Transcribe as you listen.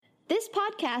This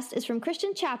podcast is from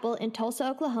Christian Chapel in Tulsa,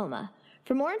 Oklahoma.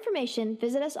 For more information,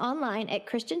 visit us online at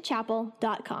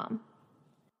christianchapel.com.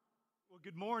 Well,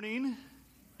 good morning.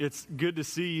 It's good to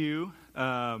see you.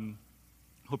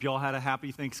 Hope you all had a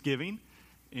happy Thanksgiving.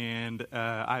 And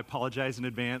I apologize in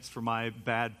advance for my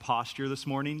bad posture this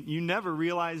morning. You never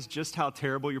realize just how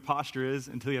terrible your posture is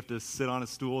until you have to sit on a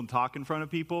stool and talk in front of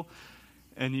people.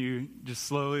 And you just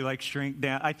slowly shrink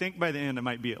down. I think by the end I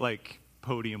might be at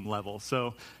podium level.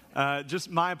 So just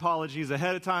my apologies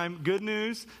ahead of time. Good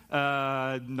news,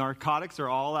 narcotics are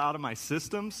all out of my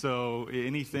system. So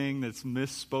anything that's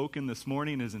misspoken this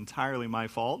morning is entirely my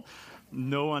fault.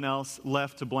 No one else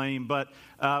left to blame. But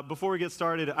before we get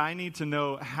started, I need to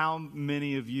know how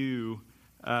many of you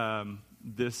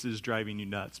this is driving you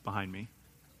nuts behind me.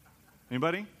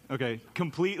 Anybody? Okay.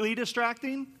 Completely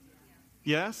distracting?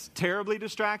 Yes. Terribly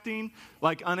distracting?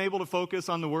 Like unable to focus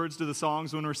on the words to the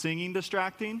songs when we're singing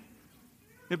distracting?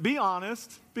 Be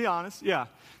honest. Be honest. Yeah.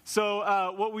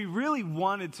 So what we really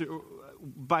wanted to...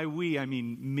 By we, I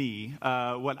mean me.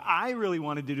 What I really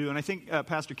wanted to do, and I think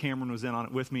Pastor Cameron was in on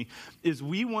it with me, is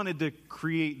we wanted to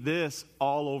create this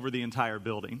all over the entire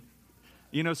building.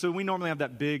 You know, so we normally have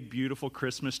that big, beautiful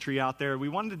Christmas tree out there. We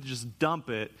wanted to just dump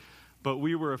it, but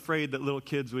we were afraid that little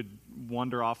kids would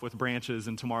wander off with branches,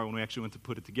 and tomorrow when we actually went to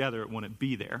put it together, it wouldn't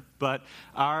be there. But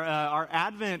our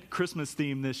Advent Christmas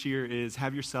theme this year is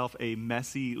Have Yourself a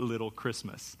Messy Little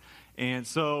Christmas. And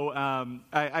so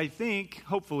I think,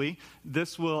 hopefully,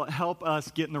 this will help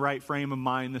us get in the right frame of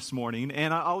mind this morning.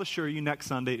 And I'll assure you, next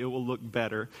Sunday, it will look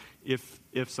better if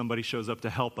somebody shows up to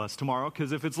help us tomorrow.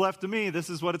 Because if it's left to me, this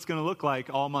is what it's going to look like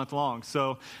all month long.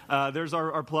 So there's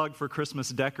our plug for Christmas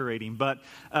decorating. But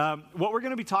what we're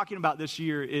going to be talking about this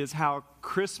year is how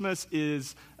Christmas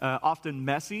is often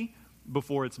messy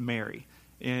before it's merry.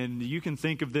 And you can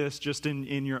think of this just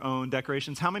in your own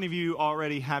decorations. How many of you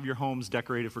already have your homes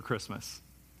decorated for Christmas?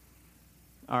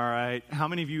 All right. How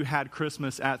many of you had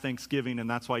Christmas at Thanksgiving and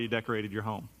that's why you decorated your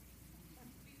home?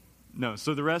 No.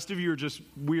 So the rest of you are just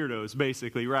weirdos,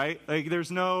 basically, right?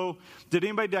 There's no... Did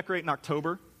anybody decorate in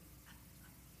October?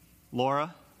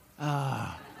 Laura?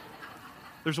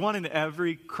 There's one in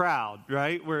every crowd,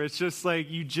 right? Where it's just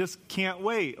you just can't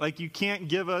wait. You can't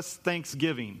give us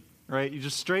Thanksgiving. Right? You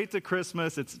just straight to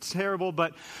Christmas. It's terrible,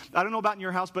 but I don't know about in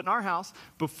your house, but in our house,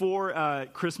 before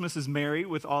Christmas is merry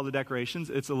with all the decorations,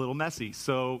 it's a little messy.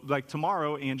 So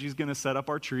tomorrow, Angie's going to set up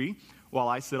our tree while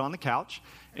I sit on the couch.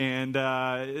 And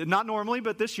not normally,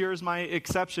 but this year is my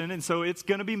exception. And so it's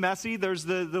going to be messy. There's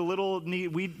the little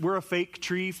need. We're a fake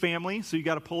tree family, so you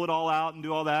got to pull it all out and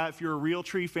do all that. If you're a real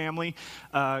tree family,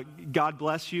 God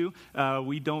bless you.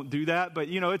 We don't do that. But,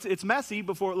 it's messy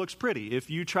before it looks pretty. If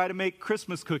you try to make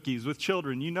Christmas cookies with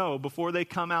children, before they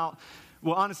come out,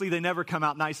 well, honestly, they never come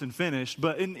out nice and finished.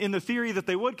 But in the theory that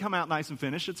they would come out nice and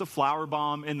finished, it's a flour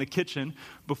bomb in the kitchen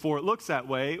before it looks that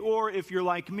way. Or if you're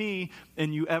like me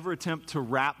and you ever attempt to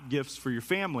wrap gifts for your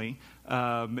family,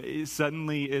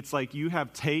 suddenly it's like you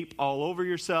have tape all over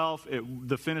yourself.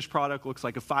 The finished product looks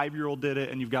like a 5-year-old did it,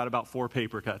 and you've got about 4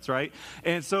 paper cuts, right?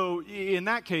 And so in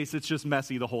that case, it's just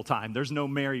messy the whole time. There's no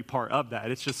merry part of that.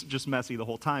 It's just messy the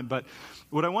whole time. But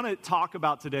what I want to talk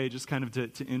about today, just kind of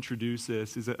to introduce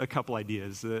this, is a couple ideas.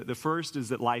 The first is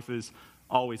that life is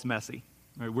always messy.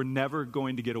 Right, we're never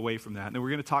going to get away from that. And we're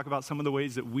going to talk about some of the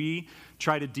ways that we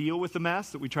try to deal with the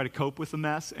mess, that we try to cope with the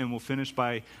mess, and we'll finish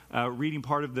by reading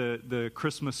part of the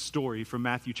Christmas story from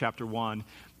Matthew chapter 1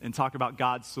 and talk about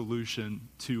God's solution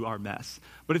to our mess.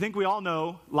 But I think we all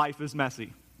know life is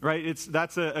messy, right?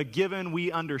 That's a given.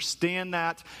 We understand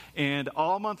that. And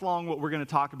all month long, what we're going to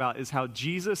talk about is how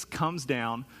Jesus comes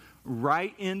down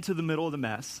right into the middle of the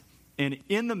mess. And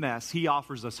in the mess, he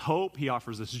offers us hope, he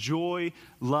offers us joy,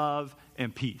 love,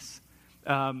 and peace.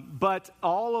 But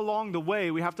all along the way,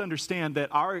 we have to understand that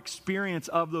our experience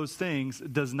of those things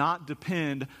does not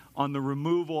depend on the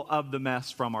removal of the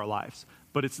mess from our lives.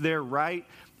 But it's there right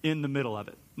in the middle of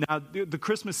it. Now, the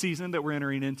Christmas season that we're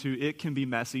entering into, it can be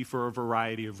messy for a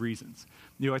variety of reasons.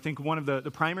 I think one of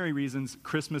the primary reasons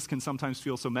Christmas can sometimes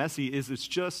feel so messy is it's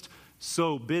just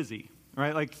so busy,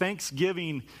 right?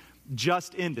 Thanksgiving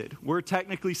just ended. We're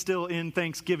technically still in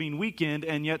Thanksgiving weekend,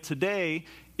 and yet today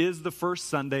is the first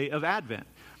Sunday of Advent.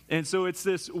 And so it's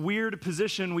this weird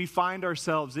position we find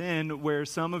ourselves in where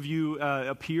some of you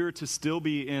appear to still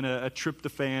be in a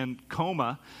tryptophan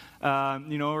coma.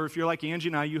 Or if you're like Angie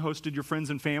and I, you hosted your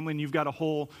friends and family and you've got a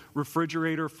whole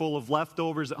refrigerator full of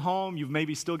leftovers at home. You've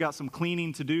maybe still got some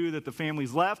cleaning to do that the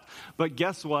family's left. But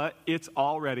guess what? It's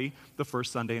already the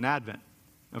first Sunday in Advent.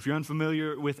 If you're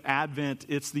unfamiliar with Advent,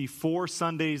 it's the 4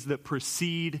 Sundays that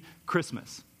precede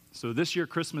Christmas. So this year,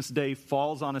 Christmas Day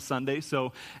falls on a Sunday,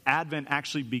 so Advent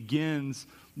actually begins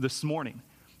this morning.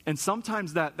 And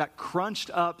sometimes that crunched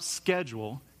up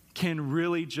schedule can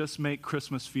really just make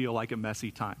Christmas feel like a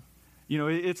messy time. You know,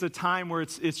 it's a time where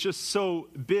it's just so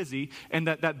busy, and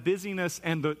that busyness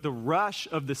and the rush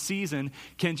of the season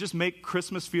can just make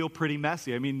Christmas feel pretty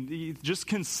messy. I mean, just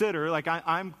consider, like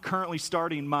I'm currently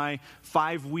starting my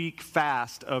 5-week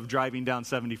fast of driving down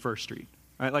 71st Street.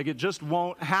 Right? Like it just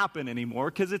won't happen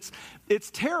anymore because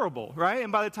it's terrible, right?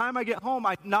 And by the time I get home,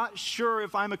 I'm not sure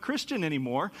if I'm a Christian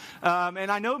anymore.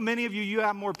 And I know many of you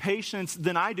have more patience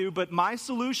than I do, but my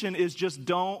solution is just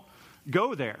don't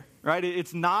go there, right?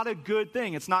 It's not a good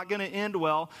thing. It's not going to end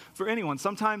well for anyone.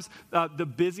 Sometimes the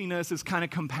busyness is kind of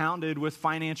compounded with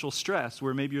financial stress,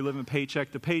 where maybe you're living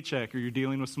paycheck to paycheck, or you're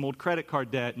dealing with some old credit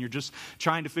card debt, and you're just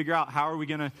trying to figure out how are we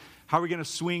going to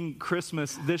swing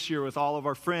Christmas this year with all of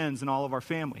our friends and all of our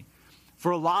family.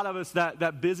 For a lot of us,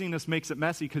 that busyness makes it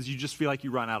messy because you just feel like you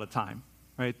run out of time.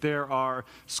 Right? There are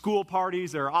school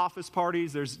parties, there are office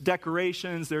parties, there's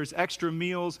decorations, there's extra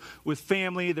meals with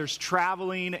family, there's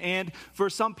traveling, and for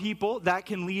some people, that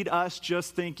can lead us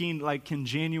just thinking, like, can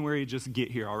January just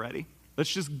get here already?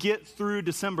 Let's just get through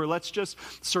December. Let's just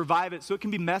survive it. So it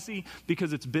can be messy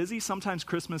because it's busy. Sometimes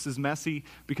Christmas is messy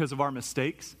because of our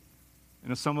mistakes. You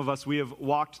know, some of us, we have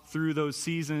walked through those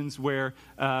seasons where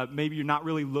maybe you're not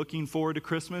really looking forward to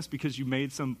Christmas because you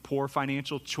made some poor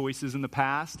financial choices in the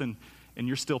past, and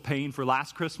you're still paying for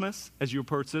last Christmas as you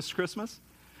approach this Christmas.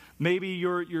 Maybe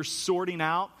you're sorting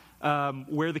out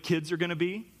where the kids are going to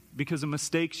be because of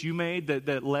mistakes you made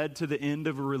that led to the end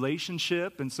of a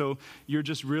relationship. And so you're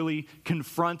just really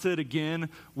confronted again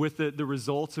with the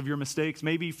results of your mistakes.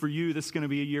 Maybe for you, this is going to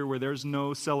be a year where there's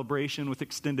no celebration with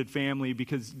extended family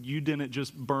because you didn't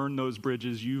just burn those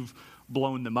bridges, you've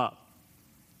blown them up.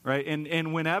 Right?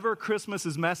 And whenever Christmas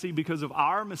is messy because of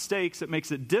our mistakes, it makes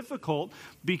it difficult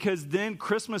because then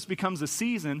Christmas becomes a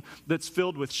season that's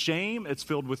filled with shame. It's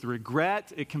filled with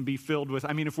regret. It can be filled with,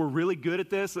 I mean, if we're really good at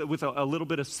this, with a little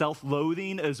bit of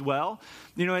self-loathing as well.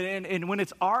 You know, and when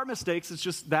it's our mistakes, it's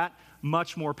just that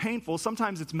much more painful.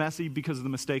 Sometimes it's messy because of the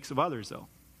mistakes of others, though.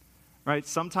 Right?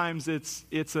 Sometimes it's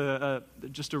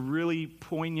just a really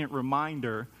poignant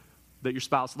reminder that your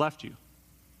spouse left you.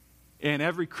 And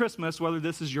every Christmas, whether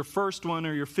this is your first one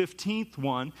or your 15th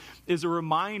one, is a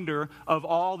reminder of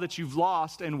all that you've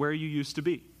lost and where you used to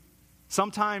be.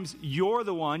 Sometimes you're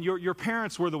the one, your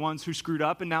parents were the ones who screwed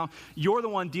up, and now you're the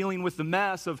one dealing with the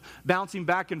mess of bouncing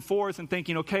back and forth and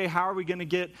thinking, okay, how are we going to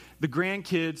get the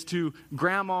grandkids to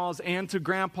grandma's and to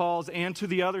grandpa's and to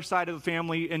the other side of the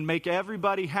family and make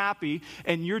everybody happy?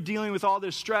 And you're dealing with all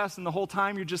this stress, and the whole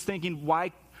time you're just thinking,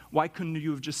 why couldn't you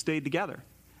have just stayed together?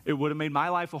 It would have made my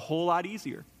life a whole lot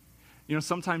easier. You know,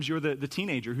 sometimes you're the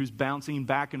teenager who's bouncing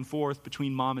back and forth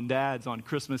between mom and dad's on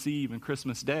Christmas Eve and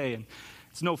Christmas Day, and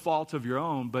it's no fault of your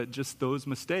own, but just those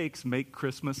mistakes make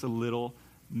Christmas a little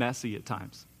messy at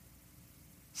times.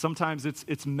 Sometimes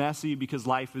it's messy because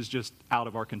life is just out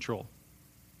of our control.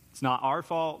 It's not our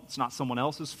fault. It's not someone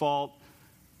else's fault.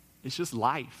 It's just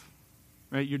life,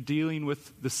 right? You're dealing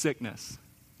with the sickness.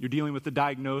 You're dealing with the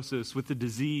diagnosis, with the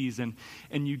disease, and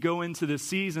you go into this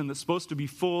season that's supposed to be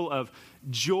full of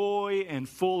joy and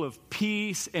full of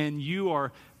peace, and you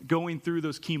are going through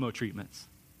those chemo treatments.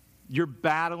 You're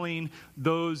battling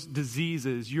those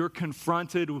diseases. You're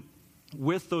confronted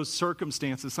with those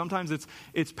circumstances. Sometimes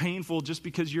it's painful just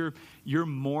because you're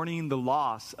mourning the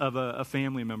loss of a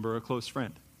family member, a close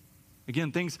friend.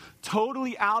 Again, things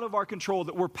totally out of our control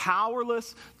that we're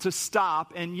powerless to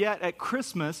stop, and yet at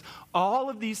Christmas, all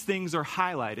of these things are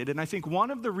highlighted. And I think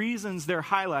one of the reasons they're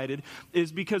highlighted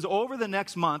is because over the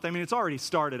next month, I mean, it's already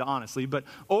started, honestly, but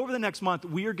over the next month,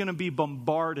 we are going to be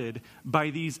bombarded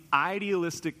by these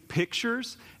idealistic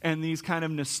pictures and these kind of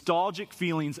nostalgic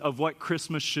feelings of what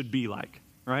Christmas should be like,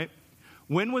 right?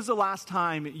 When was the last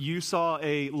time you saw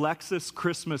a Lexus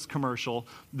Christmas commercial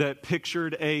that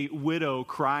pictured a widow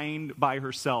crying by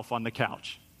herself on the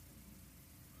couch?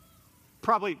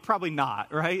 Probably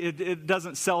not, right? It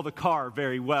doesn't sell the car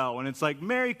very well. And it's like,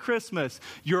 Merry Christmas,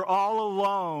 you're all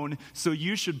alone, so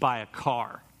you should buy a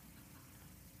car.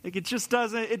 Like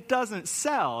it doesn't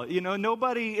sell. You know,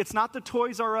 it's not the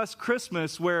Toys R Us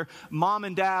Christmas where mom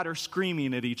and dad are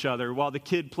screaming at each other while the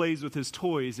kid plays with his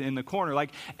toys in the corner. Like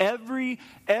every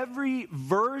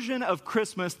version of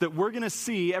Christmas that we're going to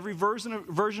see, every version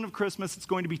of Christmas that's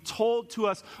going to be told to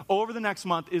us over the next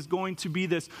month is going to be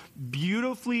this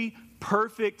beautifully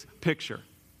perfect picture.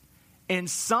 And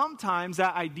sometimes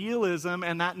that idealism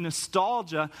and that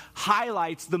nostalgia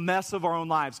highlights the mess of our own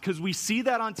lives because we see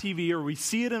that on TV or we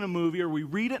see it in a movie or we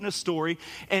read it in a story.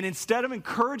 And instead of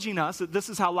encouraging us that this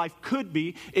is how life could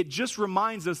be, it just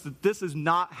reminds us that this is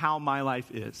not how my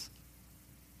life is.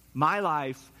 My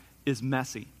life is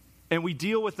messy. And we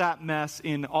deal with that mess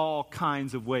in all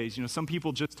kinds of ways. You know, some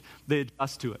people they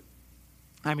adjust to it.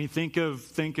 I mean, think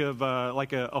of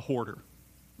like a hoarder.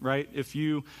 Right?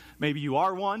 Maybe you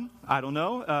are one, I don't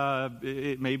know,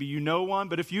 maybe you know one,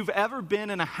 but if you've ever been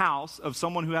in a house of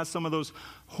someone who has some of those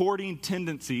hoarding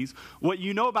tendencies, what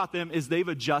you know about them is they've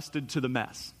adjusted to the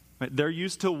mess. Right? They're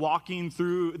used to walking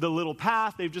through the little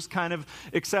path. They've just kind of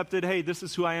accepted, hey, this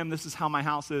is who I am, this is how my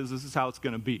house is, this is how it's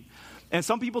going to be. And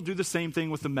some people do the same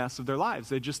thing with the mess of their lives.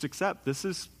 They just accept, this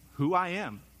is who I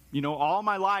am. You know, all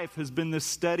my life has been this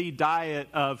steady diet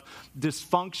of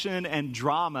dysfunction and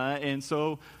drama, and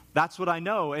so that's what I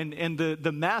know. And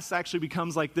the mess actually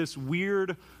becomes like this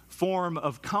weird form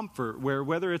of comfort where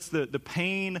whether it's the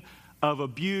pain of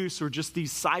abuse or just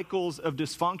these cycles of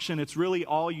dysfunction, it's really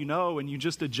all you know, and you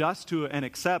just adjust to it and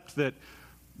accept that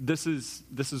this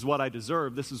is what I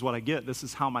deserve, this is what I get, this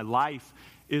is how my life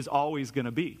is always going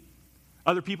to be.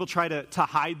 Other people try to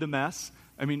hide the mess.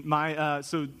 I mean,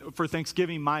 so for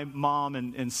Thanksgiving, my mom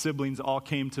and siblings all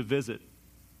came to visit.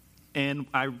 And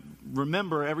I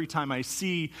remember every time I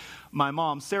see my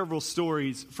mom, several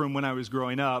stories from when I was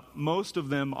growing up. Most of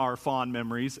them are fond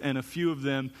memories, and a few of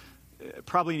them,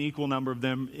 probably an equal number of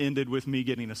them, ended with me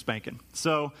getting a spanking.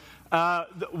 So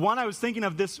the one I was thinking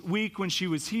of this week when she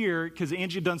was here, because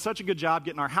Angie had done such a good job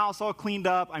getting our house all cleaned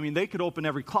up. I mean, they could open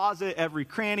every closet, every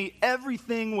cranny.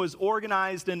 Everything was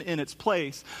organized and in its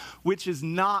place, which is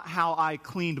not how I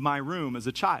cleaned my room as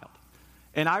a child.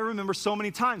 And I remember so many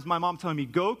times my mom telling me,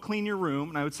 go clean your room.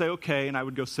 And I would say, okay, and I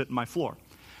would go sit on my floor.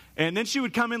 And then she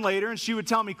would come in later and she would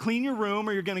tell me, clean your room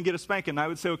or you're going to get a spanking. And I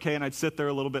would say, okay, and I'd sit there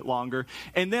a little bit longer.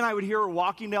 And then I would hear her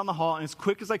walking down the hall, and as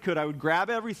quick as I could, I would grab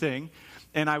everything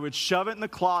and I would shove it in the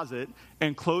closet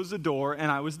and close the door, and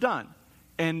I was done.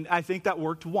 And I think that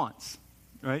worked once.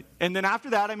 Right? And then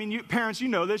after that, I mean, parents, you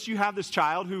know this, you have this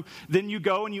child who then you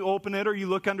go and you open it or you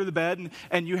look under the bed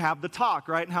and you have the talk,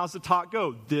 right? And how's the talk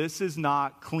go? This is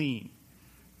not clean,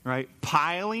 right?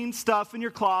 Piling stuff in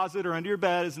your closet or under your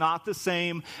bed is not the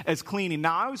same as cleaning.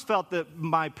 Now, I always felt that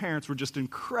my parents were just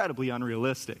incredibly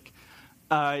unrealistic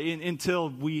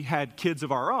until we had kids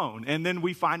of our own. And then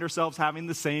we find ourselves having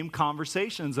the same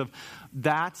conversations of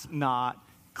that's not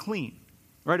clean.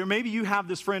 Right? Or maybe you have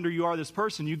this friend or you are this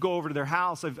person. You go over to their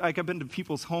house. I've been to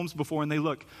people's homes before, and they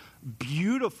look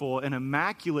beautiful and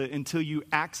immaculate until you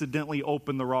accidentally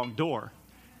open the wrong door.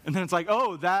 And then it's like,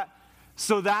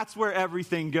 so that's where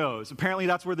everything goes. Apparently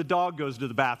that's where the dog goes to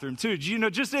the bathroom too. You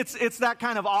know, just it's that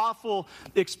kind of awful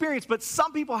experience. But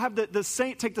some people have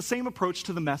take the same approach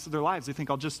to the mess of their lives. They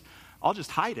think, I'll just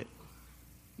hide it.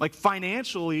 Like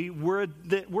financially, we're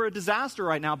a disaster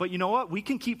right now, but you know what? We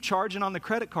can keep charging on the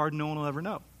credit card and no one will ever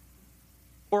know.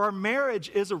 Or our marriage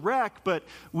is a wreck, but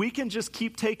we can just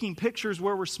keep taking pictures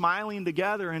where we're smiling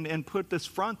together and put this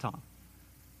front on.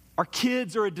 Our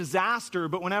kids are a disaster,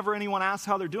 but whenever anyone asks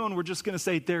how they're doing, we're just going to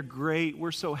say, they're great,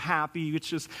 we're so happy, it's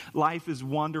just, life is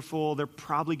wonderful, they're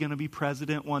probably going to be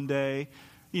president one day.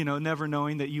 You know, never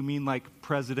knowing that you mean like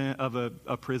president of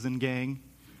a prison gang.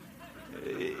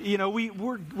 You know,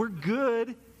 we're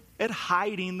good at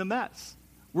hiding the mess.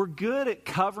 We're good at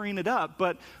covering it up,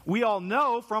 but we all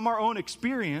know from our own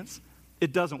experience,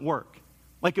 it doesn't work.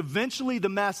 Like eventually the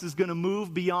mess is going to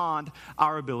move beyond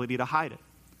our ability to hide it.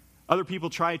 Other people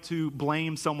try to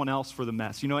blame someone else for the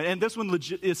mess, you know, and this one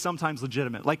is sometimes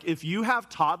legitimate. Like if you have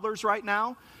toddlers right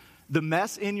now, the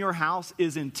mess in your house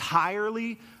is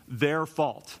entirely their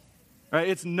fault. Right?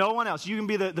 It's no one else. You can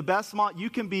be the best mom. You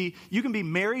can be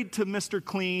married to Mr.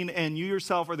 Clean, and you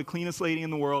yourself are the cleanest lady in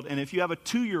the world. And if you have a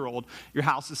 2-year-old, your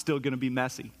house is still going to be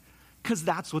messy, because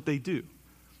that's what they do.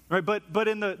 Right? But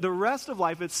in the rest of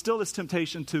life, it's still this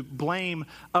temptation to blame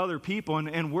other people.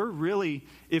 And we're really,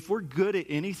 if we're good at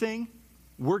anything,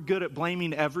 we're good at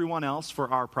blaming everyone else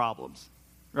for our problems.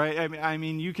 Right? I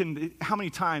mean, you can. How many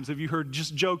times have you heard,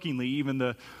 just jokingly, even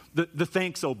the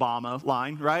thanks Obama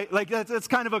line, right? Like that's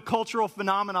kind of a cultural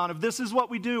phenomenon of this is what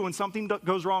we do when something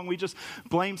goes wrong. We just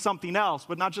blame something else,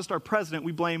 but not just our president.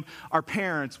 We blame our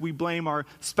parents. We blame our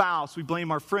spouse. We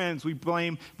blame our friends. We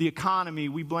blame the economy.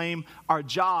 We blame our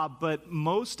job. But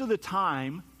most of the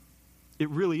time, it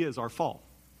really is our fault.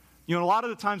 You know, a lot of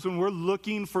the times when we're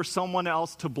looking for someone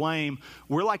else to blame,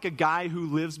 we're like a guy who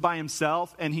lives by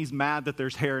himself and he's mad that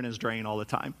there's hair in his drain all the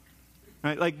time.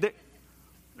 Right? Like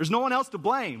there's no one else to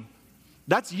blame.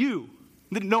 That's you.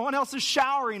 No one else is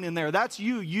showering in there. That's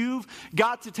you. You've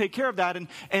got to take care of that.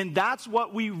 And that's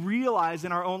what we realize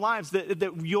in our own lives,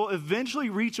 that you'll eventually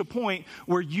reach a point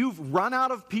where you've run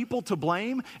out of people to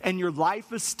blame and your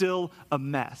life is still a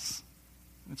mess.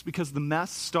 It's because the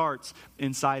mess starts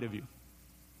inside of you.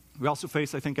 We also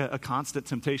face, I think, a constant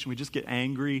temptation. We just get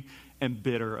angry and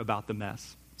bitter about the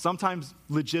mess. Sometimes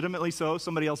legitimately so.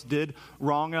 Somebody else did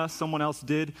wrong us. Someone else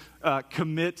did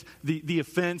commit the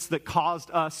offense that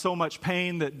caused us so much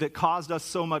pain, that caused us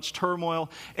so much turmoil.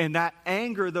 And that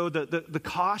anger, though, the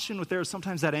caution with there is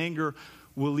sometimes that anger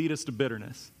will lead us to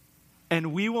bitterness.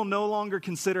 And we will no longer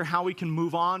consider how we can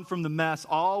move on from the mess.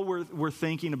 All we're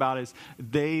thinking about is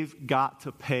they've got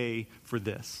to pay for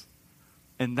this.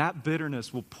 And that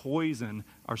bitterness will poison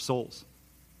our souls.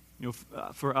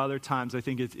 For other times, I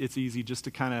think it's easy just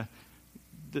to kind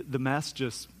of, the mess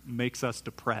just makes us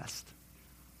depressed.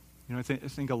 I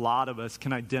think a lot of us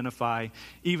can identify,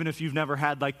 even if you've never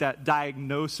had like that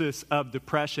diagnosis of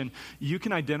depression, you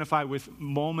can identify with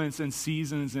moments and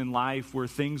seasons in life where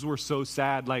things were so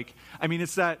sad.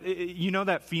 It's that,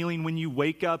 that feeling when you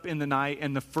wake up in the night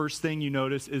and the first thing you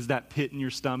notice is that pit in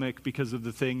your stomach because of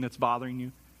the thing that's bothering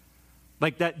you.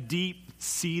 Like that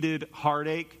deep-seated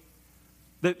heartache.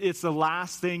 That it's the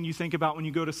last thing you think about when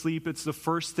you go to sleep. It's the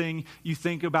first thing you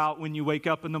think about when you wake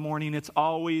up in the morning. It's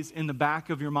always in the back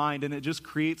of your mind, and it just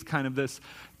creates kind of this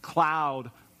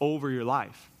cloud over your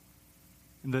life.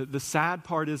 And the sad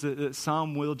part is that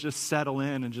some will just settle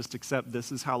in and just accept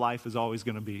this is how life is always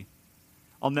going to be.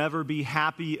 I'll never be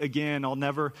happy again. I'll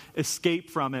never escape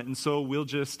from it, and so we'll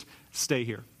just stay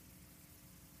here.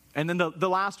 And then the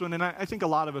last one, and I think a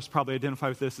lot of us probably identify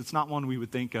with this, it's not one we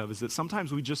would think of, is that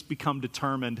sometimes we just become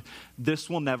determined this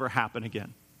will never happen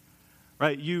again.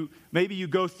 Right? Maybe you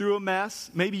go through a mess,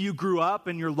 maybe you grew up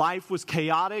and your life was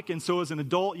chaotic, and so as an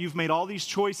adult you've made all these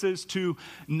choices to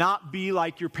not be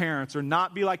like your parents or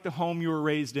not be like the home you were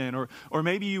raised in, or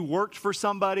maybe you worked for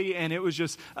somebody and it was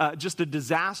just a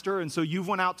disaster, and so you've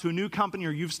went out to a new company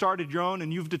or you've started your own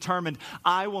and you've determined,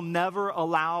 I will never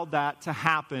allow that to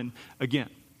happen again.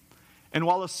 And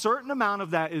while a certain amount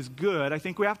of that is good, I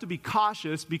think we have to be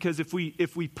cautious because if we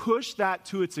push that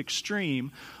to its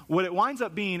extreme, what it winds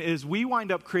up being is we wind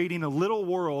up creating a little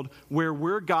world where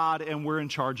we're God and we're in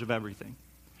charge of everything.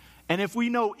 And if we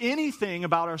know anything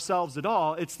about ourselves at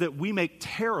all, it's that we make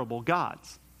terrible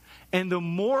gods. And the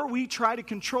more we try to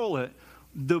control it,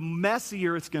 the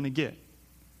messier it's going to get.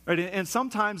 Right? And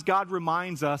sometimes God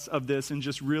reminds us of this in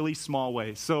just really small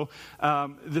ways. So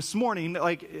this morning,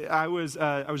 I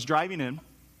was driving in,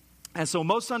 and so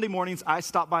most Sunday mornings I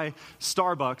stop by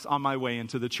Starbucks on my way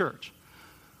into the church.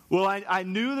 Well, I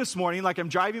knew this morning, I'm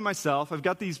driving myself, I've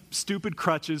got these stupid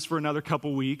crutches for another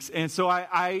couple weeks, and so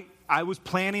I was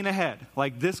planning ahead.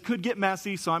 This could get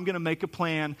messy, so I'm going to make a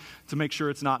plan to make sure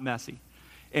it's not messy.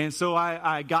 And so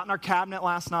I got in our cabinet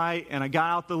last night, and I got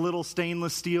out the little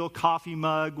stainless steel coffee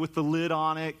mug with the lid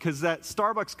on it, because that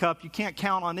Starbucks cup, you can't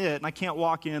count on it, and I can't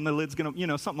walk in, the lid's going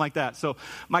to, something like that. So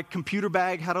my computer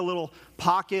bag had a little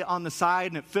pocket on the side,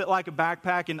 and it fit like a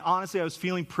backpack, and honestly, I was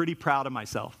feeling pretty proud of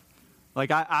myself.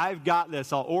 I've got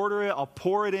this. I'll order it, I'll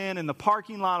pour it in the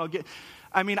parking lot,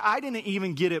 I didn't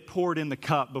even get it poured in the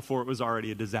cup before it was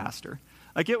already a disaster.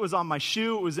 It was on my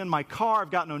shoe, it was in my car,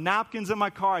 I've got no napkins in my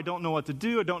car, I don't know what to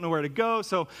do, I don't know where to go,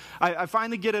 so I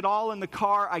finally get it all in the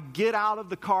car, I get out of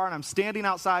the car, and I'm standing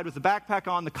outside with the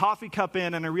backpack on, the coffee cup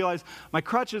in, and I realize my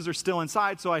crutches are still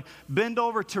inside, so I bend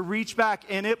over to reach back,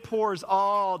 and it pours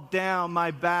all down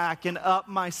my back and up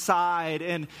my side,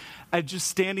 and I'm just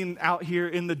standing out here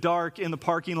in the dark in the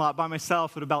parking lot by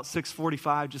myself at about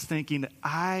 6:45, just thinking,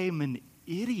 I'm an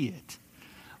idiot.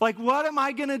 What am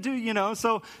I going to do,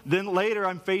 So then later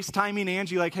I'm FaceTiming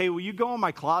Angie hey, will you go in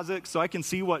my closet so I can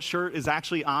see what shirt is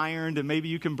actually ironed and maybe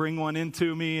you can bring one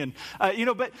into me. And,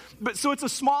 but so it's a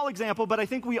small example, but I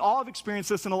think we all have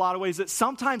experienced this in a lot of ways, that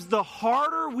sometimes the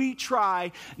harder we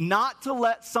try not to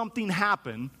let something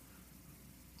happen,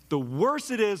 the worse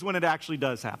it is when it actually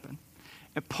does happen.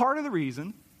 And part of the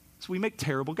reason is we make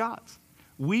terrible gods.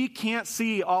 We can't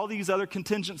see all these other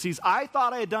contingencies. I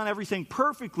thought I had done everything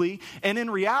perfectly, and in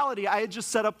reality, I had just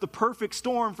set up the perfect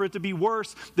storm for it to be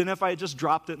worse than if I had just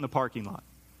dropped it in the parking lot.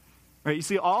 Right? You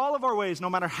see, all of our ways, no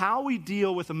matter how we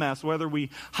deal with a mess, whether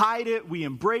we hide it, we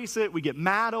embrace it, we get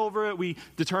mad over it, we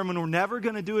determine we're never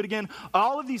going to do it again,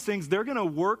 all of these things, they're going to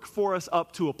work for us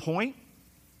up to a point.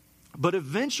 But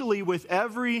eventually, with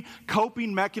every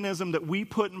coping mechanism that we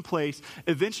put in place,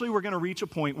 eventually we're going to reach a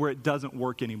point where it doesn't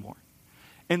work anymore.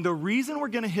 And the reason we're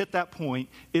going to hit that point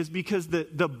is because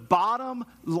the bottom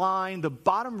line, the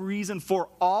bottom reason for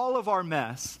all of our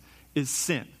mess is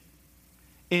sin.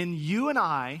 And you and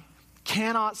I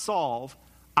cannot solve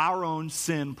our own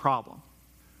sin problem.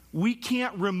 We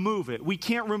can't remove it.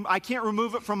 I can't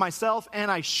remove it from myself,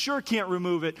 and I sure can't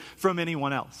remove it from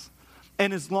anyone else.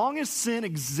 And as long as sin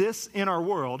exists in our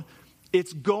world,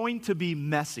 it's going to be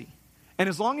messy. And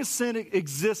as long as sin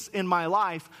exists in my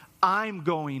life, I'm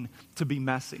going to be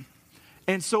messy.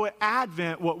 And so at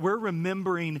Advent, what we're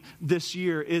remembering this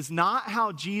year is not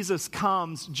how Jesus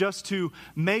comes just to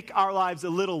make our lives a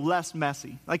little less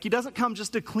messy. Like, he doesn't come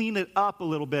just to clean it up a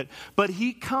little bit, but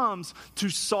he comes to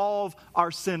solve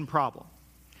our sin problem.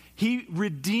 He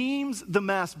redeems the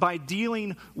mess by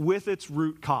dealing with its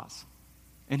root cause.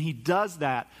 And he does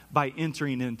that by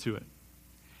entering into it.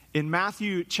 In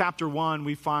Matthew chapter 1,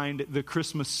 we find the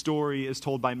Christmas story is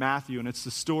told by Matthew, and it's the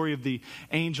story of the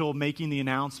angel making the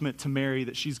announcement to Mary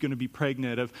that she's going to be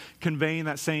pregnant, of conveying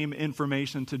that same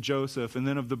information to Joseph, and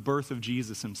then of the birth of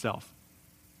Jesus himself.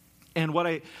 And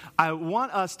what I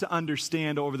want us to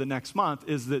understand over the next month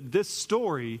is that this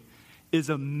story is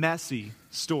a messy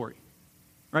story.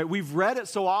 Right? We've read it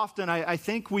so often, I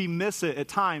think we miss it at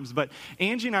times. But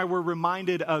Angie and I were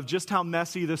reminded of just how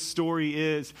messy this story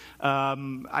is,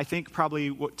 I think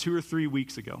probably 2 or 3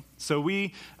 weeks ago. So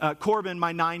Corbin,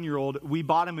 my 9-year-old, we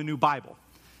bought him a new Bible.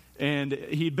 And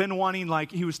he'd been wanting,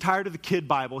 he was tired of the kid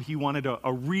Bible. He wanted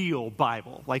a real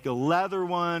Bible, like a leather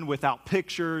one without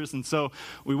pictures. And so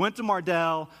we went to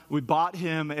Mardel. We bought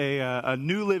him a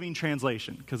New Living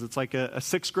Translation because it's like a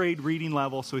 6th grade reading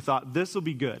level. So we thought, this will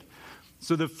be good.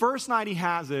 So the first night he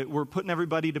has it, we're putting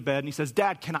everybody to bed, and he says,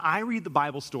 Dad, can I read the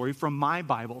Bible story from my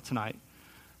Bible tonight?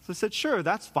 So I said, sure,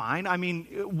 that's fine. I mean,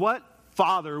 what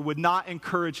father would not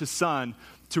encourage his son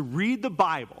to read the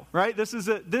Bible, right? This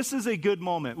is a good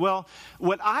moment. Well,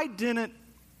 what I didn't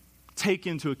take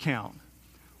into account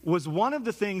was one of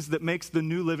the things that makes the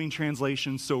New Living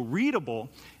Translation so readable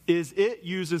is it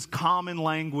uses common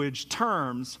language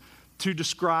terms to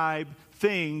describe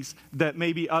things that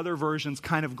maybe other versions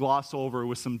kind of gloss over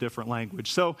with some different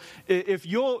language. So if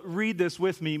you'll read this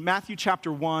with me, Matthew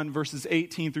chapter 1, verses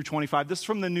 18 through 25, this is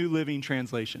from the New Living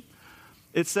Translation.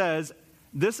 It says,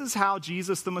 this is how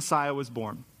Jesus the Messiah was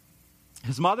born.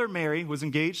 His mother Mary was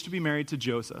engaged to be married to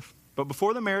Joseph. But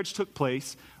before the marriage took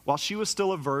place, while she was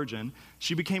still a virgin,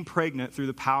 she became pregnant through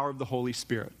the power of the Holy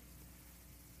Spirit.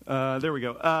 There we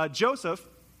go. Joseph,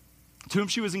 to whom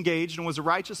she was engaged and was a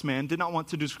righteous man, did not want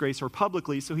to disgrace her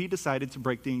publicly, so he decided to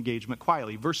break the engagement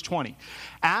quietly. Verse 20,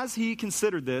 as he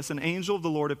considered this, an angel of the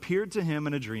Lord appeared to him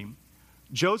in a dream.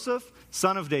 Joseph,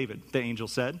 son of David, the angel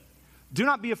said, do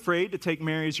not be afraid to take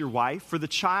Mary as your wife, for the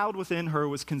child within her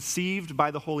was conceived by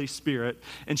the Holy Spirit,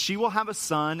 and she will have a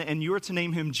son, and you are to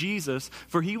name him Jesus,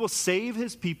 for he will save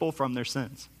his people from their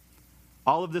sins.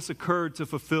 All of this occurred to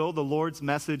fulfill the Lord's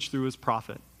message through his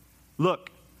prophet.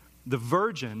 Look, the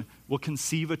virgin will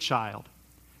conceive a child.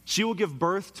 She will give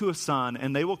birth to a son,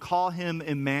 and they will call him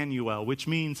Emmanuel, which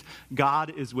means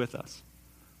God is with us.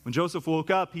 When Joseph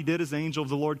woke up, he did as the angel of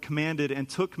the Lord commanded and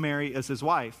took Mary as his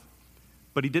wife.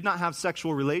 But he did not have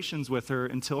sexual relations with her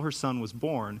until her son was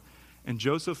born, and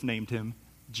Joseph named him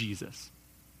Jesus.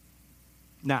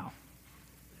 Now,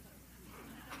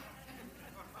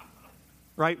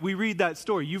 right? We read that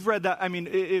story. You've read that. I mean,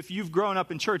 if you've grown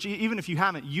up in church, even if you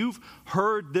haven't, you've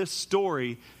heard this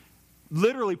story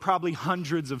literally probably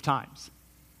hundreds of times.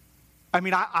 I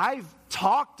mean, I've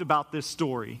talked about this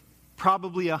story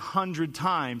probably 100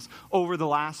 times over the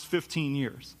last 15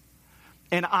 years.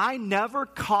 And I never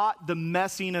caught the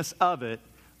messiness of it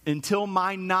until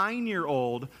my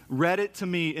 9-year-old read it to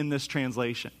me in this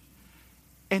translation.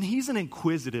 And he's an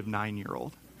inquisitive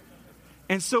 9-year-old.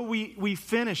 And so we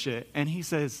finish it, and he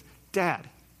says, Dad,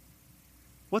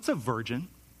 what's a virgin?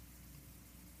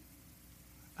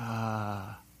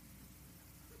 Mom,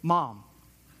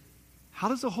 how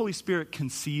does the Holy Spirit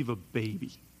conceive a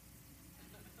baby?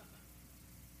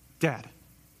 Dad,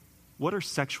 what are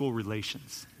sexual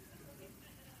relations?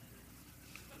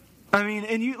 I mean,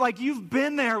 and you've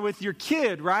been there with your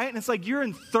kid, right? And it's like, you're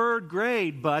in 3rd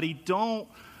grade, buddy. Don't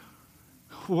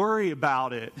worry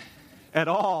about it at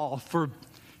all for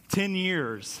 10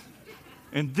 years.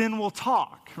 And then we'll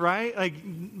talk, right?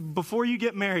 Like, before you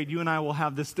get married, you and I will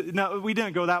have this. No, we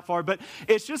didn't go that far, but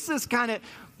it's just this kind of,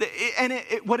 and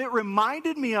what it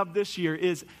reminded me of this year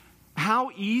is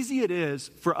how easy it is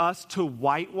for us to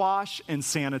whitewash and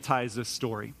sanitize this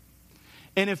story.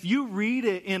 And if you read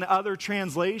it in other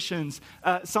translations,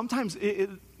 sometimes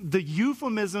the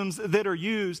euphemisms that are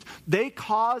used, they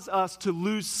cause us to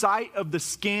lose sight of the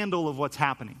scandal of what's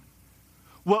happening.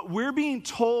 What we're being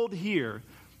told here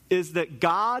is that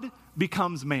God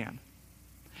becomes man.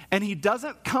 And he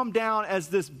doesn't come down as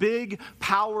this big,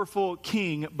 powerful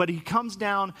king, but he comes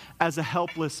down as a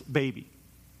helpless baby.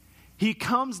 He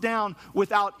comes down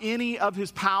without any of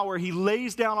his power. He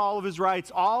lays down all of his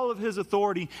rights, all of his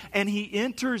authority, and he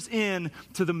enters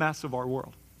into the mess of our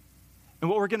world. And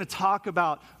what we're going to talk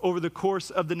about over the course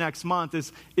of the next month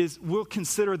is we'll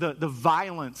consider the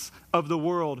violence of the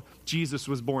world Jesus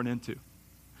was born into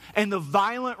and the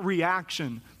violent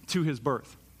reaction to his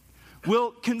birth.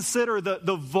 We'll consider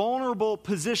the vulnerable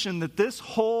position that this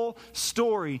whole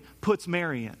story puts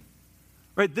Mary in.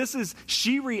 Right?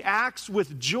 She reacts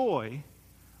with joy,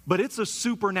 but it's a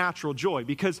supernatural joy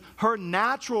because her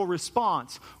natural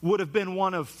response would have been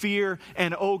one of fear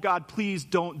and, oh God, please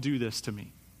don't do this to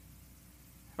me.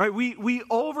 Right? We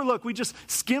overlook, we just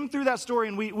skim through that story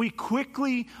and we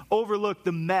quickly overlook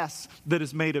the mess that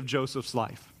is made of Joseph's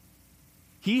life.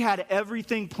 He had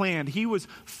everything planned. He was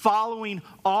following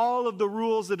all of the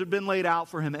rules that had been laid out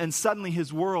for him, and suddenly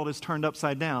his world is turned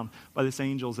upside down by this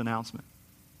angel's announcement.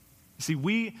 See,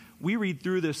 we read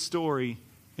through this story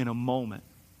in a moment.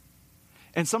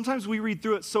 And sometimes we read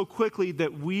through it so quickly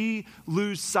that we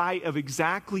lose sight of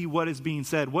exactly what is being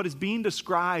said. What is being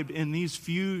described in these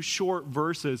few short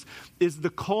verses is the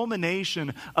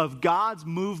culmination of God's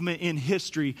movement in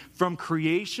history from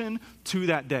creation to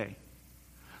that day.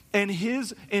 And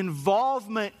his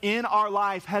involvement in our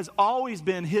life has always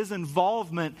been his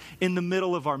involvement in the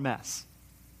middle of our mess.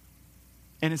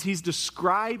 And as he's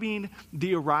describing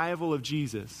the arrival of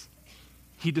Jesus,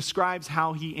 he describes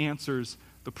how he answers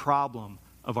the problem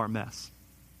of our mess.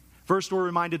 First, we're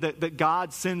reminded that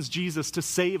God sends Jesus to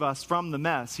save us from the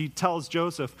mess. He tells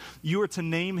Joseph, you are to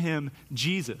name him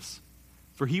Jesus,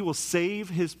 for he will save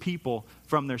his people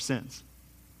from their sins.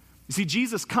 You see,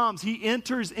 Jesus comes, he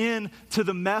enters into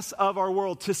the mess of our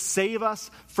world to save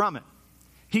us from it.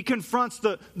 He confronts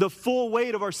the full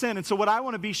weight of our sin. And so what I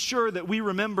want to be sure that we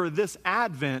remember this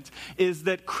Advent is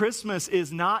that Christmas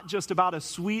is not just about a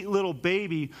sweet little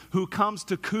baby who comes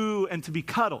to coo and to be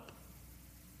cuddled.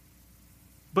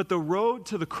 But the road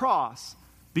to the cross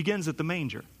begins at the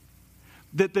manger.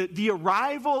 That the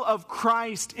arrival of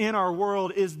Christ in our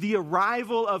world is the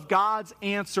arrival of God's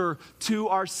answer to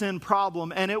our sin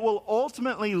problem. And it will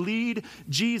ultimately lead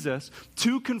Jesus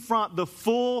to confront the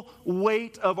full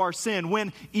weight of our sin.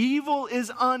 When evil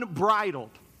is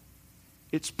unbridled,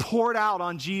 it's poured out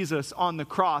on Jesus on the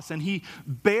cross. And he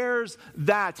bears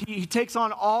that. He takes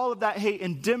on all of that hate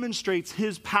and demonstrates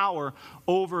his power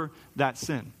over that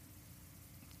sin.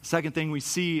 Second thing we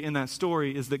see in that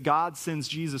story is that God sends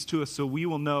Jesus to us so we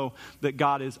will know that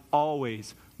God is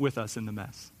always with us in the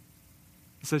mess.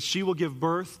 It says, she will give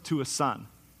birth to a son,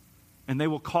 and they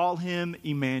will call him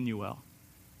Emmanuel,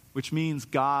 which means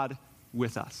God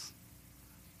with us.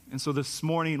 And so this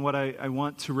morning, what I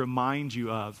want to remind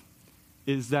you of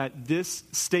is that this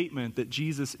statement that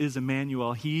Jesus is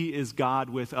Emmanuel, he is God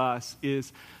with us,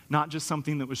 is not just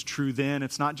something that was true then.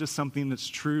 It's not just something that's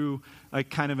true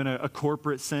like kind of in a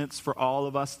corporate sense for all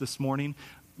of us this morning.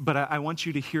 But I want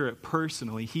you to hear it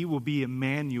personally. He will be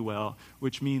Emmanuel,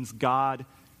 which means God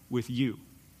with you.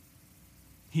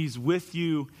 He's with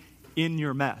you in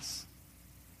your mess.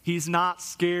 He's not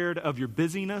scared of your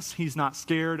busyness. He's not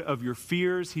scared of your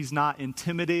fears. He's not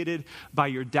intimidated by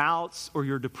your doubts or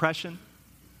your depression.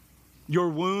 Your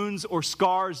wounds or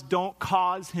scars don't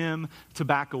cause him to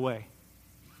back away.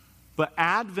 But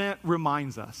Advent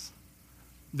reminds us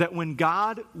that when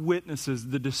God witnesses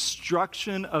the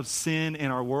destruction of sin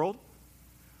in our world,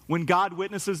 when God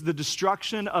witnesses the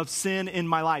destruction of sin in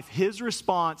my life, his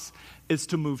response is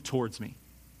to move towards me.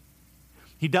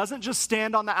 He doesn't just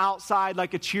stand on the outside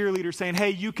like a cheerleader saying,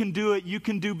 hey, you can do it, you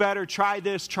can do better, try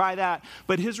this, try that.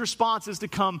 But his response is to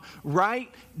come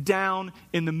right down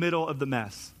in the middle of the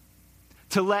mess.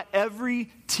 To let every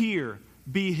tear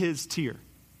be his tear.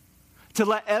 To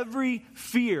let every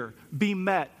fear be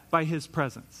met by his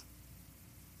presence.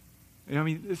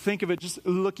 Think of it just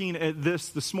looking at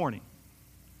this morning.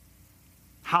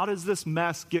 How does this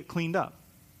mess get cleaned up?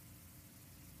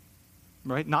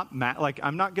 Right?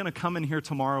 I'm not going to come in here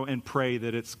tomorrow and pray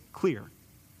that it's clear.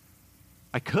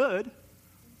 I could,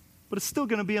 but it's still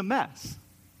going to be a mess.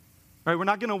 Right? We're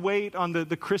not going to wait on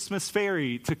the Christmas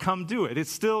fairy to come do it. It's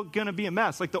still going to be a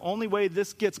mess. Like the only way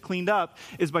this gets cleaned up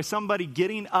is by somebody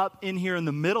getting up in here in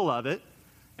the middle of it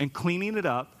and cleaning it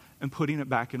up and putting it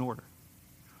back in order.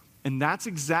 And that's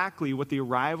exactly what the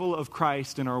arrival of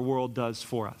Christ in our world does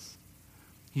for us.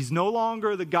 He's no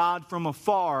longer the God from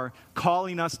afar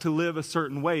calling us to live a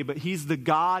certain way, but he's the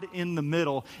God in the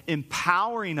middle,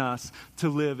 empowering us to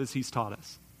live as he's taught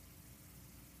us.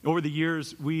 Over the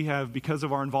years, we have, because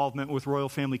of our involvement with Royal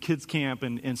Family Kids Camp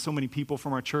and so many people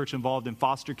from our church involved in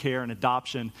foster care and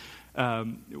adoption,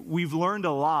 we've learned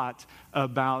a lot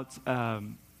about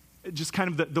just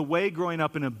kind of the way growing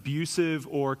up in an abusive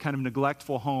or kind of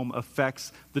neglectful home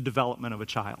affects the development of a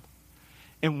child.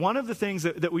 And one of the things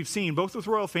that we've seen, both with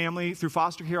Royal Family, through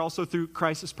foster care, also through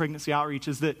crisis pregnancy outreach,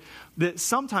 is that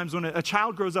sometimes when a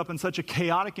child grows up in such a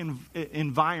chaotic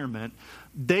environment,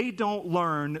 they don't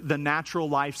learn the natural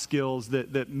life skills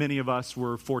that many of us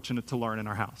were fortunate to learn in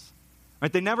our house.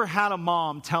 Right? They never had a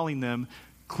mom telling them,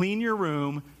 clean your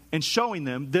room, and showing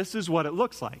them this is what it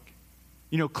looks like.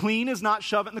 You know, clean is not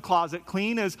shove it in the closet.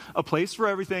 Clean is a place for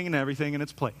everything and everything in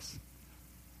its place.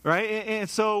 Right? And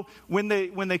so when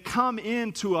they come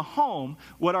into a home,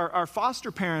 what our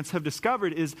foster parents have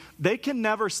discovered is they can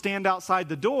never stand outside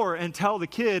the door and tell the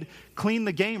kid, clean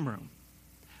the game room.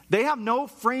 They have no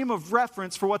frame of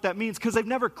reference for what that means because they've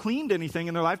never cleaned anything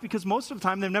in their life, because most of the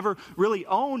time they've never really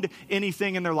owned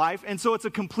anything in their life. And so it's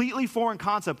a completely foreign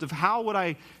concept of how would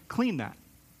I clean that?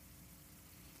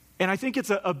 And I think it's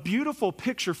a beautiful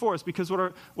picture for us, because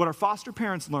what our foster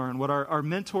parents learn, what our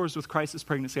mentors with crisis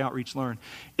pregnancy outreach learn,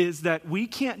 is that we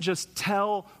can't just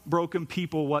tell broken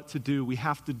people what to do. We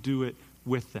have to do it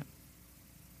with them.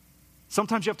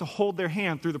 Sometimes you have to hold their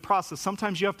hand through the process.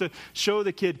 Sometimes you have to show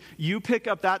the kid, you pick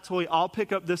up that toy, I'll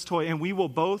pick up this toy, and we will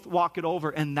both walk it over.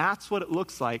 And that's what it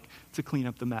looks like to clean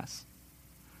up the mess.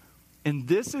 And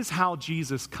this is how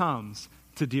Jesus comes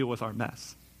to deal with our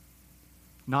mess.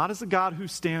 Not as a God who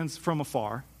stands from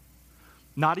afar,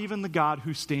 not even the God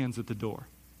who stands at the door,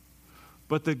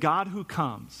 but the God who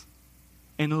comes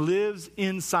and lives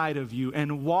inside of you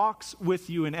and walks with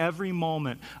you in every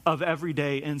moment of every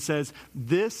day and says,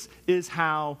 this is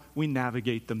how we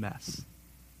navigate the mess,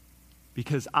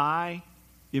 because I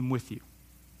am with you.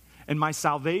 And my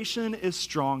salvation is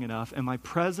strong enough and my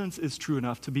presence is true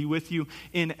enough to be with you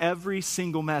in every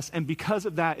single mess. And because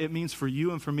of that, it means for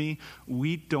you and for me,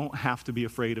 we don't have to be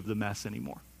afraid of the mess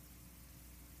anymore.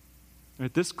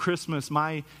 Right, this Christmas,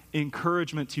 my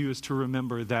encouragement to you is to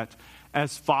remember that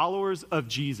as followers of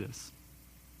Jesus,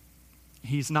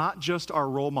 he's not just our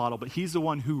role model, but he's the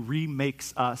one who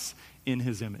remakes us in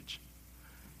his image.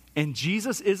 And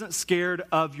Jesus isn't scared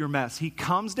of your mess. He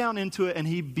comes down into it and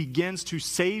he begins to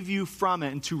save you from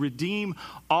it and to redeem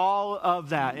all of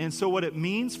that. And so what it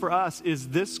means for us is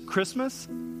this Christmas,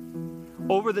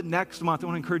 over the next month, I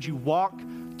want to encourage you, walk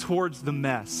towards the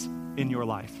mess in your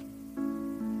life.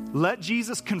 Let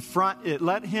Jesus confront it.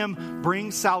 Let him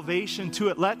bring salvation to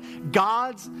it. Let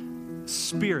God's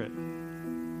Spirit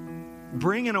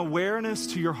bring an awareness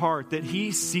to your heart that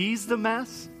he sees the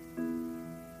mess.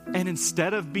 And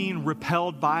instead of being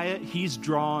repelled by it, he's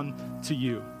drawn to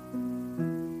you.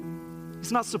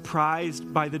 He's not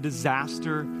surprised by the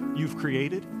disaster you've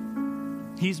created.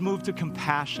 He's moved to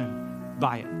compassion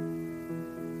by it.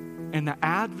 And the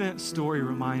Advent story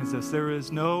reminds us there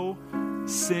is no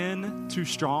sin too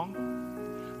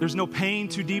strong. There's no pain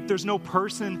too deep. There's no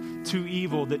person too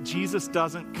evil that Jesus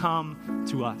doesn't come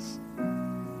to us.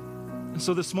 And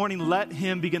so this morning, let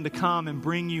him begin to come and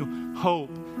bring you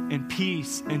hope and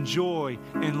peace and joy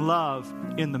and love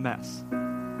in the mess.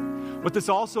 What this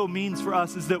also means for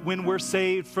us is that when we're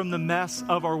saved from the mess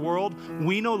of our world,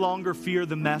 we no longer fear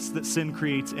the mess that sin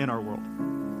creates in our world.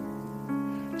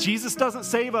 Jesus doesn't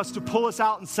save us to pull us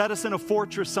out and set us in a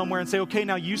fortress somewhere and say, okay,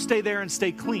 now you stay there and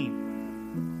stay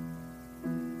clean.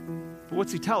 But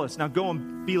what's he tell us? Now go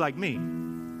and be like me.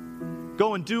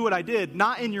 Go and do what I did,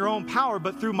 not in your own power,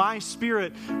 but through my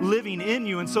Spirit living in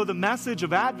you. And so the message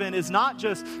of Advent is not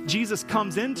just Jesus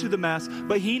comes into the mess,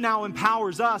 but he now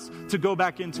empowers us to go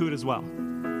back into it as well.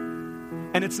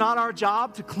 And it's not our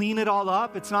job to clean it all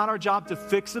up. It's not our job to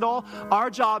fix it all. Our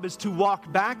job is to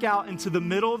walk back out into the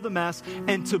middle of the mess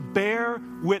and to bear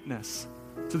witness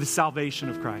to the salvation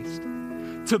of Christ.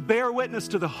 To bear witness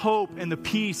to the hope and the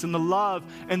peace and the love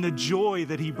and the joy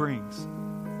that he brings.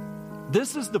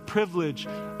 This is the privilege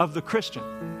of the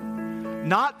Christian.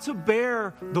 Not to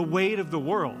bear the weight of the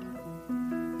world,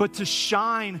 but to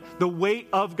shine the weight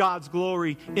of God's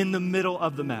glory in the middle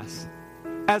of the mess.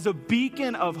 As a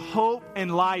beacon of hope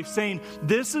and life, saying,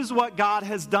 this is what God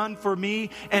has done for me,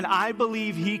 and I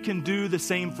believe he can do the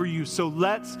same for you. So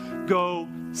let's go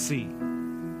see.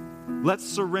 Let's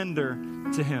surrender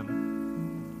to him.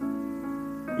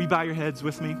 Will you bow your heads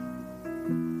with me?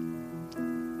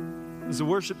 As the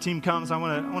worship team comes, I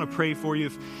want to pray for you.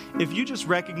 If you just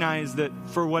recognize that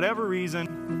for whatever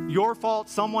reason, your fault,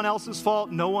 someone else's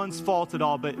fault, no one's fault at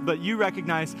all, but you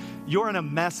recognize you're in a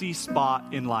messy spot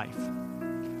in life.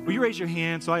 Will you raise your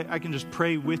hand so I can just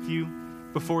pray with you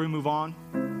before we move on?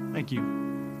 Thank you.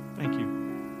 Thank you.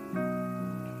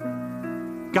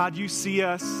 God, you see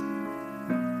us.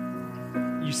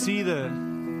 You see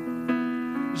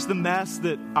just the mess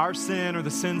that our sin or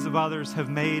the sins of others have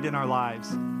made in our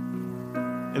lives.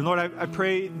 And Lord, I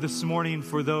pray this morning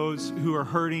for those who are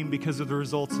hurting because of the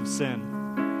results of sin,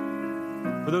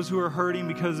 for those who are hurting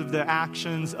because of the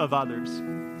actions of others.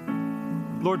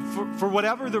 Lord, for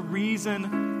whatever the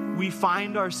reason we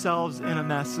find ourselves in a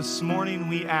mess, this morning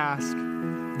we ask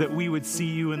that we would see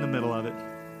you in the middle of it.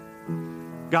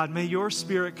 God, may your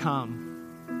Spirit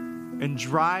come and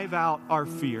drive out our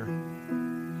fear.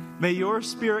 May your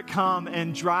Spirit come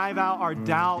and drive out our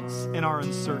doubts and our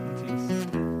uncertainties.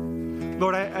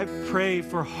 Lord, I pray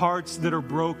for hearts that are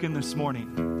broken this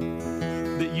morning,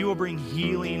 that you will bring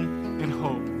healing and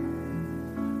hope.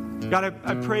 God,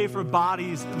 I pray for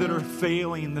bodies that are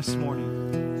failing this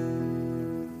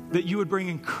morning, that you would bring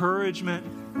encouragement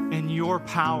and your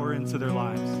power into their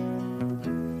lives.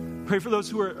 Pray for those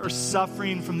who are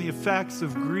suffering from the effects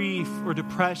of grief or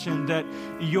depression, that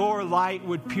your light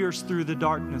would pierce through the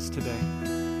darkness today.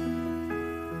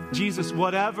 Jesus,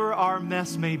 whatever our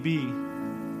mess may be,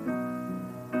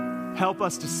 help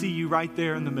us to see you right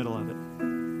there in the middle of it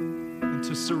and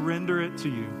to surrender it to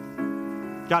you.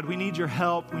 God, we need your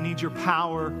help. We need your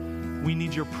power. We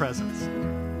need your presence.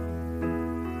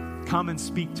 Come and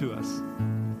speak to us.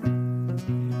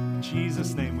 In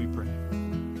Jesus' name we pray.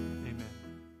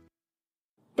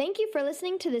 Thank you for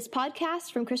listening to this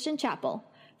podcast from Christian Chapel.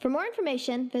 For more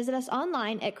information, visit us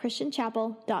online at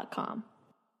christianchapel.com.